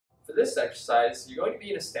For this exercise, you're going to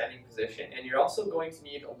be in a standing position and you're also going to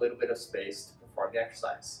need a little bit of space to perform the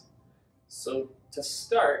exercise. So to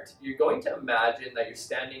start, you're going to imagine that you're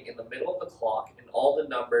standing in the middle of the clock and all the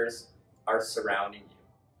numbers are surrounding you.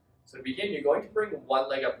 So to begin, you're going to bring one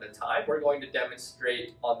leg up at a time. We're going to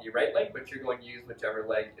demonstrate on the right leg, but you're going to use whichever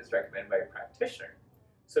leg is recommended by your practitioner.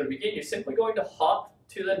 So to begin, you're simply going to hop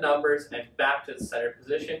to the numbers and back to the center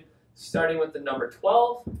position, starting with the number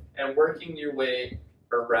 12 and working your way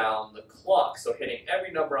around the clock. So hitting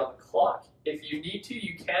every number on the clock. If you need to,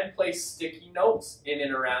 you can place sticky notes in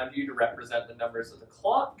and around you to represent the numbers of the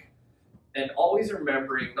clock. And always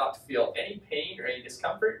remembering not to feel any pain or any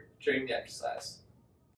discomfort during the exercise.